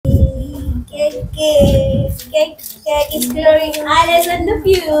Exploring islands and the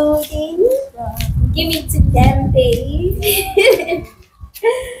building. Give it to them, babe.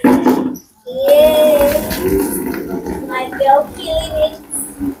 Yeah. My girl feeling it.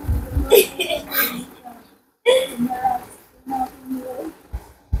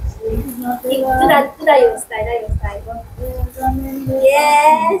 Do that your style,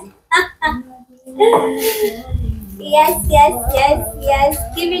 Yes. Yes.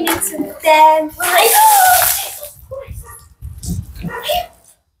 Giving it to them. I know.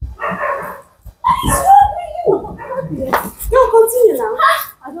 No, continue now.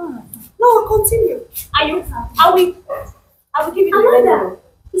 I don't know. No, continue. I will give you the Amanda.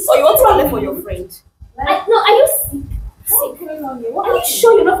 So you want to play for your friend? No, are you sick? Sick. Are you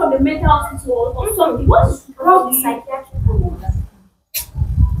sure you're not from the mental hospital or something? What's wrong with psychiatric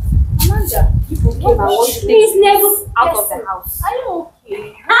Amanda, people came and want to please take never you out of the house. Are you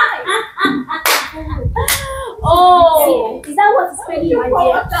okay? Oh, is that what is paying you, my dear?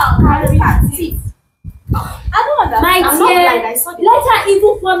 I don't understand. My I'm dear, not blind. I saw the let her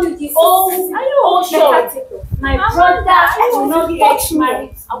even form you the old. Are you okay? My brother will not touch me.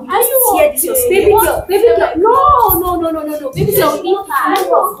 Are you okay? Baby girl. No. Baby girl, I know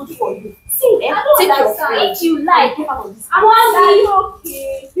what's good for you. see, take your friend. if you like. Get out of this. I want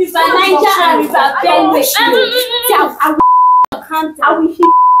okay. River Niger and River Benue. Calm down. I will hit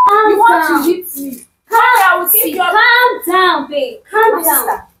you. You want to hit me? Calm down, babe. Calm down.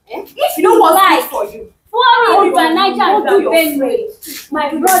 If you know what's good for you. For me, River Niger and River Benue. My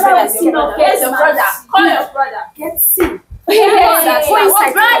brother will see no Where's your brother? Call your brother. Get sick. Go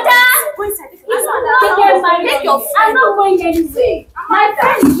inside. Brother. Go inside. I'm not going anywhere. My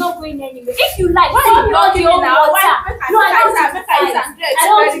friend is not going anywhere. If you like, why come you on your own now? water. No, I don't want to fight. I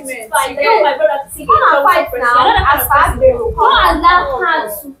don't want to fight. I want my brother to see the fight now. Don't allow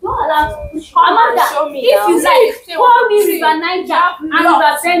her to. Don't allow her to push you. Amanda, if you like, call me River Niger and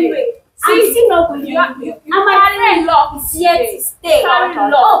River Benue. I'm still not going anywhere. And my friend is here to stay.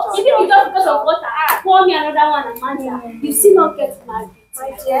 Oh, even if just because of water, call me another one, Amanda. You still not get married.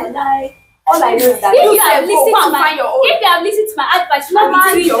 All I know is that if you have listened to my advice, you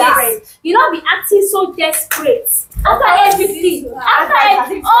not be doing that. You not be acting so desperate. After everything, bro.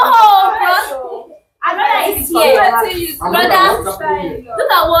 I'd rather it's here. Brother, look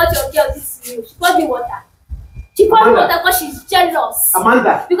at what your girl did to you. She poured me water. She poured me water because she's jealous.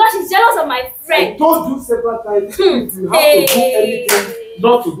 Amanda. Because she's jealous of my friend. I told you several times you have to do anything,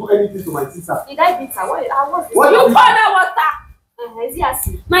 not to do anything to my sister. Did I beat her? What you poured her water.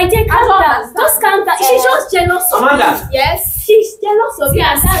 My dear, calm down. Just calm down. She's just jealous of Amanda. you. Yes. She's jealous of you,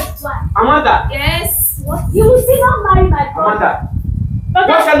 and that's why. Amanda. Yes. What? You will still not marry my brother. Amanda. What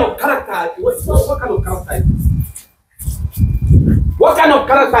kind of character? What kind of character is this? What kind of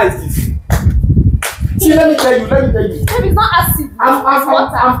character is this? See, let me tell you. Baby, it's not acid.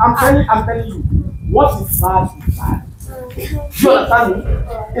 I'm telling you. What is bad is bad. You understand me?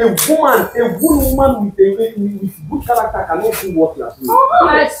 A woman with good character cannot do what you are doing. I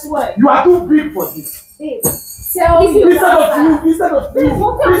swear. You are too big for this. Instead of you. She's not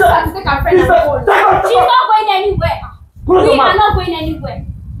going anywhere. We are not going anywhere.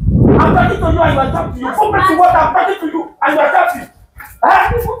 I'm talking to you and you are talking to you. Come back to what I'm talking to you and you are talking. Is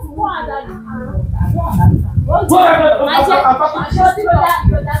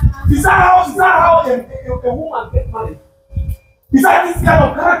that how a woman gets married? Is that this kind of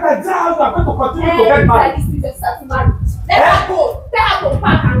character? Is that how you are going to continue to get married? Let her go. Tell her to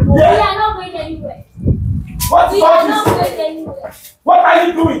pack and go. We are not going anywhere. What is all not this? going anywhere. What are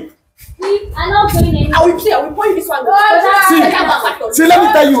you doing? We are not going anywhere. I will point this one. See, let me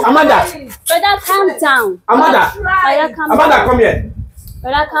tell you, Amanda. Brother, calm down. Amanda, come here.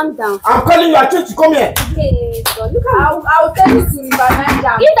 Brother, calm down. I'm calling you. I told you to come here. Okay, so look at I will tell you to River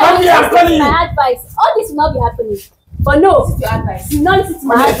Niger. If Come here, I'm calling you. my advice, all this will not be happening. But no, This is your advice. you not listen to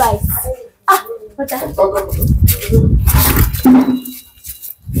my advice. Brother.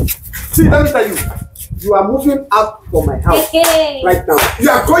 See, let me tell you. You are moving out from my house right now. You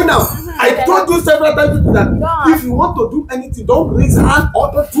are going now. I told you several times that if you want to do anything, don't raise hand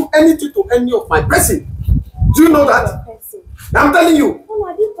or don't do anything to any of my person. Do you know that? I'm telling you.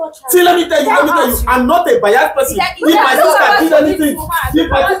 See, let me tell you. I'm not a biased person. If my sister did anything,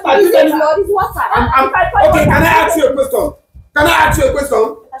 okay, can I ask you a question?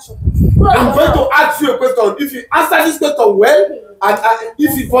 I'm going to ask you a question. If you answer this question well, and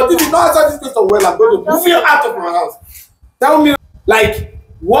if you not answer this question well, I'm going to move you out of my house. Tell me, like,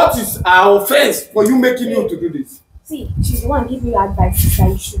 what is our offense for you making you to do this? See, she's the one giving you advice that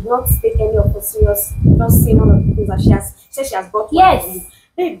you should not take any of her serious, just say none of the things that she has brought. Yes.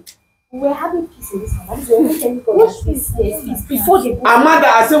 Babe, We're having peace in this house. Peace before the Amanda,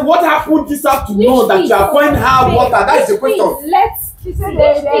 I said, what happened this afternoon that you are pouring her water? That is the question. Let's. She said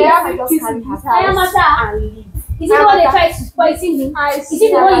they have peace in his house and leave. Is it the one they tried to poison me? Is it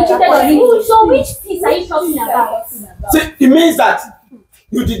the one you cheated on me? So which peace are you talking about? See, it means that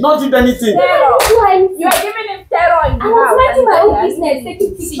you did not do anything. You are giving him terror in the house. I was minding my own business,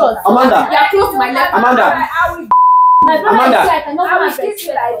 taking pictures. Amanda. You are close to my left. Amanda. My brother Amanda. is like, I cannot kiss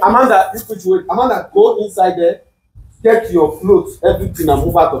you like. Amanda, you put wait. Amanda, go inside there, get your clothes, everything, and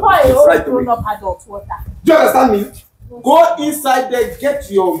move out of the place right away. Do you understand me? Go inside there, get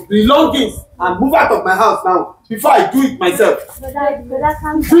your belongings, and move out of my house now before I do it myself. Brother,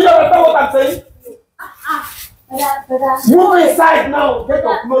 calm Do you understand what I'm saying? Brother. Move inside now, get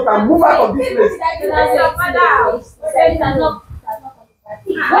your clothes, and move out of this place. We are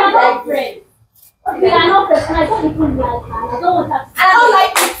not friends. I don't even like her. I don't want her to. I don't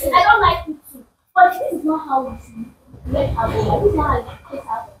like you too. I don't like you too. But this is not how we should let her go. This is not how we take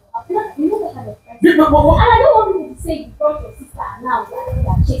her go. You know the kind of friend. And I don't want you to say you brought your sister and now you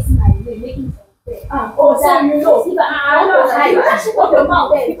are chasing her away, making some friends. So you know. I know. You can't shut up your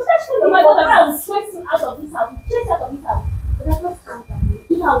mouth. You can't shut your mouth. But I will chase you out of this house. Chase out of this house. But that's not something.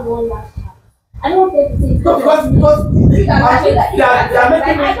 Give her one last chance. I don't want them to say No, because they are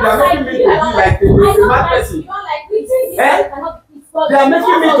making me to be like a mad person. They are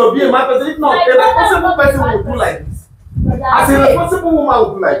making me to be a mad person. If not, a responsible person will do like this. As a responsible woman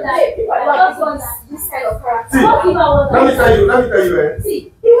will do like this. See,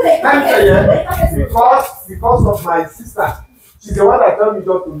 let me tell you, because of my sister, she's the one that told me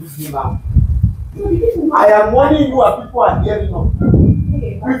just to leave me now. I am warning you and people are hearing of you.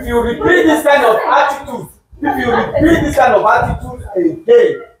 If you repeat this kind of attitude,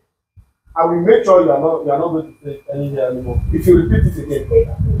 again, I will make sure you are not going to say any here anymore. If you repeat it again. Do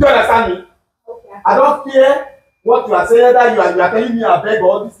you understand me? I don't care what you are saying, that you are telling me I beg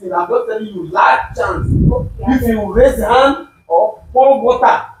all these things. I'm just telling you last chance. If you raise hand or pour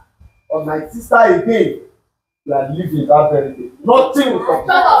water on my sister again, you are leaving that very day. Nothing will come.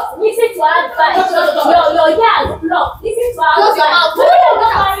 Listen to her advice. Your ear is blocked. Listen to her advice.